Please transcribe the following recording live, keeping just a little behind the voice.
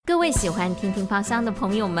各位喜欢听听芳香的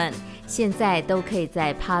朋友们，现在都可以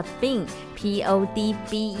在 Podbean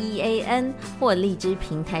PODBEAN 或荔枝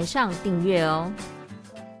平台上订阅哦。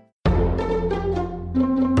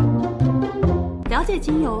了解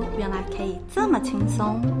精油原来可以这么轻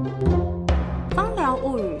松，芳疗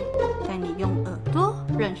物语带你用耳朵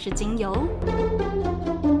认识精油。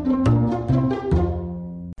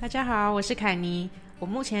大家好，我是凯妮，我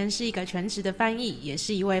目前是一个全职的翻译，也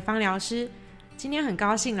是一位芳疗师。今天很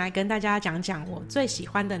高兴来跟大家讲讲我最喜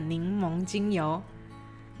欢的柠檬精油。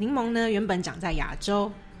柠檬呢，原本长在亚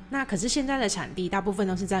洲，那可是现在的产地大部分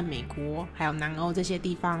都是在美国还有南欧这些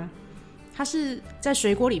地方。它是在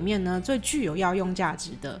水果里面呢最具有药用价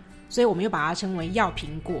值的，所以我们又把它称为药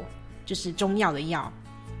苹果，就是中药的药。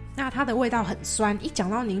那它的味道很酸，一讲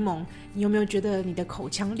到柠檬，你有没有觉得你的口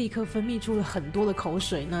腔立刻分泌出了很多的口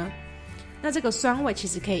水呢？那这个酸味其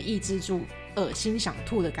实可以抑制住恶心想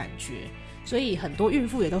吐的感觉，所以很多孕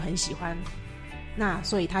妇也都很喜欢。那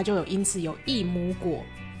所以它就因此有异母果，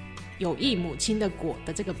有异母亲的果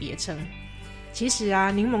的这个别称。其实啊，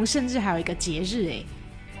柠檬甚至还有一个节日耶，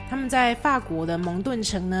他们在法国的蒙顿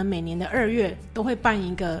城呢，每年的2月都会办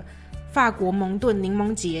一个法国蒙顿柠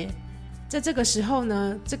檬节。在这个时候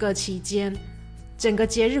呢，这个期间整个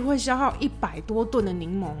节日会消耗100多吨的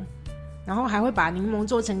柠檬，然后还会把柠檬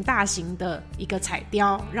做成大型的一个彩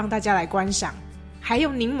雕让大家来观赏，还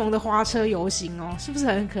有柠檬的花车游行哦，是不是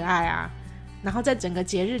很可爱啊？然后在整个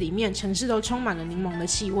节日里面，城市都充满了柠檬的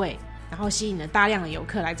气味，然后吸引了大量的游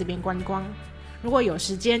客来这边观光。如果有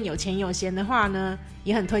时间有钱有闲的话呢，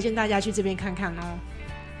也很推荐大家去这边看看哦。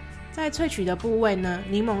在萃取的部位呢，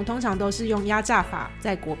柠檬通常都是用压榨法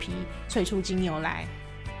在果皮萃出精油来。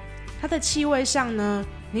它的气味上呢，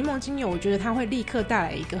柠檬精油我觉得它会立刻带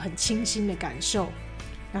来一个很清新的感受，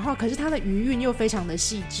然后可是它的余韵又非常的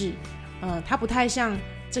细致，它不太像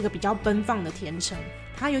这个比较奔放的甜橙，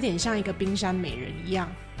它有点像一个冰山美人一样，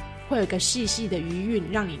会有一个细细的余韵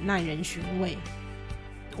让你耐人寻味。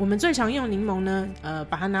我们最常用柠檬呢，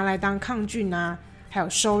把它拿来当抗菌啊，还有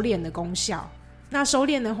收敛的功效。那收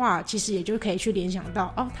敛的话，其实也就可以去联想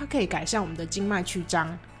到它可以改善我们的经脉曲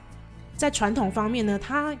张。在传统方面呢，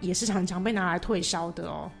它也是常常被拿来退烧的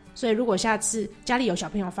哦。所以如果下次家里有小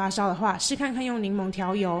朋友发烧的话，试看看用柠檬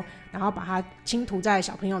调油，然后把它轻涂在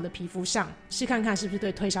小朋友的皮肤上，试看看是不是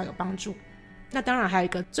对退烧有帮助。那当然还有一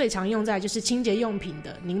个最常用在就是清洁用品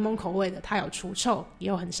的柠檬口味的，它有除臭，也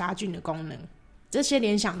有很杀菌的功能。这些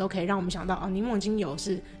联想都可以让我们想到柠檬精油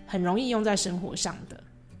是很容易用在生活上的。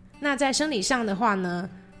那在生理上的话呢，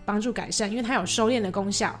帮助改善，因为它有收敛的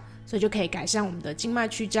功效，所以就可以改善我们的静脉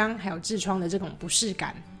曲张还有痔疮的这种不适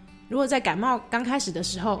感。如果在感冒刚开始的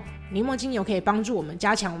时候，柠檬精油可以帮助我们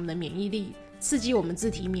加强我们的免疫力，刺激我们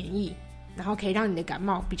自体免疫，然后可以让你的感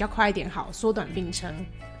冒比较快一点好，缩短病程。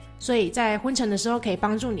所以在昏沉的时候可以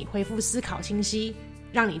帮助你恢复思考清晰，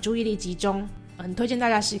让你注意力集中，很推荐大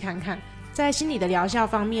家试看看。在心理的疗效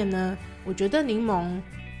方面呢，我觉得柠檬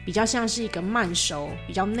比较像是一个慢熟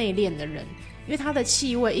比较内敛的人，因为它的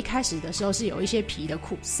气味一开始的时候是有一些皮的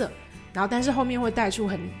苦涩，然后但是后面会带出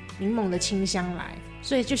很柠檬的清香来，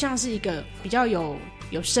所以就像是一个比较有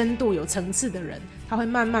深度有层次的人，他会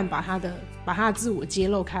慢慢把他的自我揭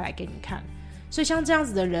露开来给你看。所以像这样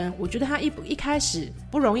子的人，我觉得他一开始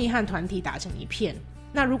不容易和团体打成一片。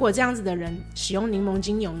那如果这样子的人使用柠檬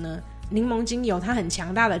精油呢，柠檬精油它很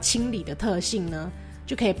强大的清理的特性呢，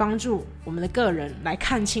就可以帮助我们的个人来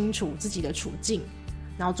看清楚自己的处境，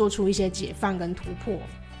然后做出一些解放跟突破。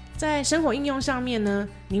在生活应用上面呢，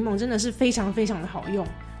柠檬真的是非常非常的好用，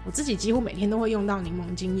我自己几乎每天都会用到柠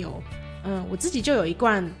檬精油。我自己就有一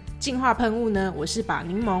罐净化喷雾呢，我是把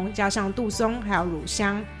柠檬加上杜松还有乳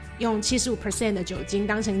香，用 75% 的酒精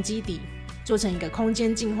当成基底，做成一个空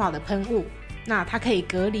间净化的喷雾。那它可以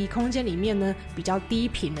隔离空间里面呢比较低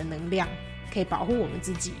频的能量，可以保护我们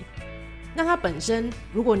自己。那它本身，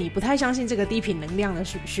如果你不太相信这个低频能量的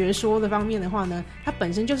学说的方面的话呢，它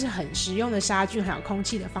本身就是很实用的杀菌还有空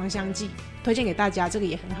气的芳香剂，推荐给大家，这个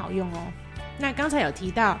也很好用哦。那刚才有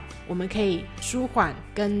提到我们可以舒缓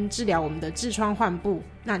跟治疗我们的痔疮患部，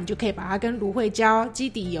那你就可以把它跟芦荟胶、基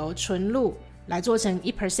底油、纯露来做成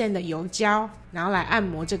 1% 的油胶，然后来按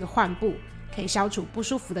摩这个患部，可以消除不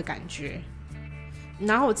舒服的感觉。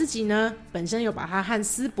然后我自己呢，本身有把它和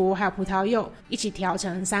丝柏还有葡萄柚一起调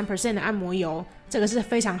成 3% 的按摩油，这个是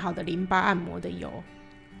非常好的淋巴按摩的油。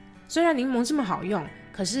虽然柠檬这么好用，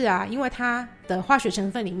可是啊，因为它的化学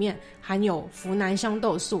成分里面含有呋喃香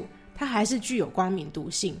豆素，它还是具有光敏毒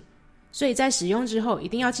性，所以在使用之后一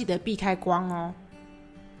定要记得避开光哦。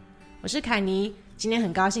我是凯妮，今天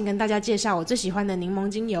很高兴跟大家介绍我最喜欢的柠檬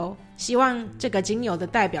精油，希望这个精油的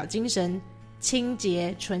代表精神清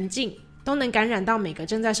洁纯净都能感染到每个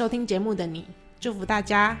正在收听节目的你。祝福大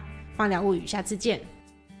家，芳疗物语，下次见。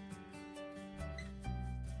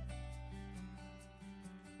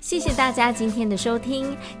谢谢大家今天的收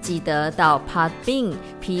听，记得到 Podbean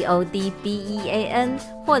PODBEAN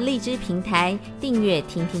或荔枝平台订阅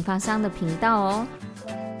听听芳香的频道哦。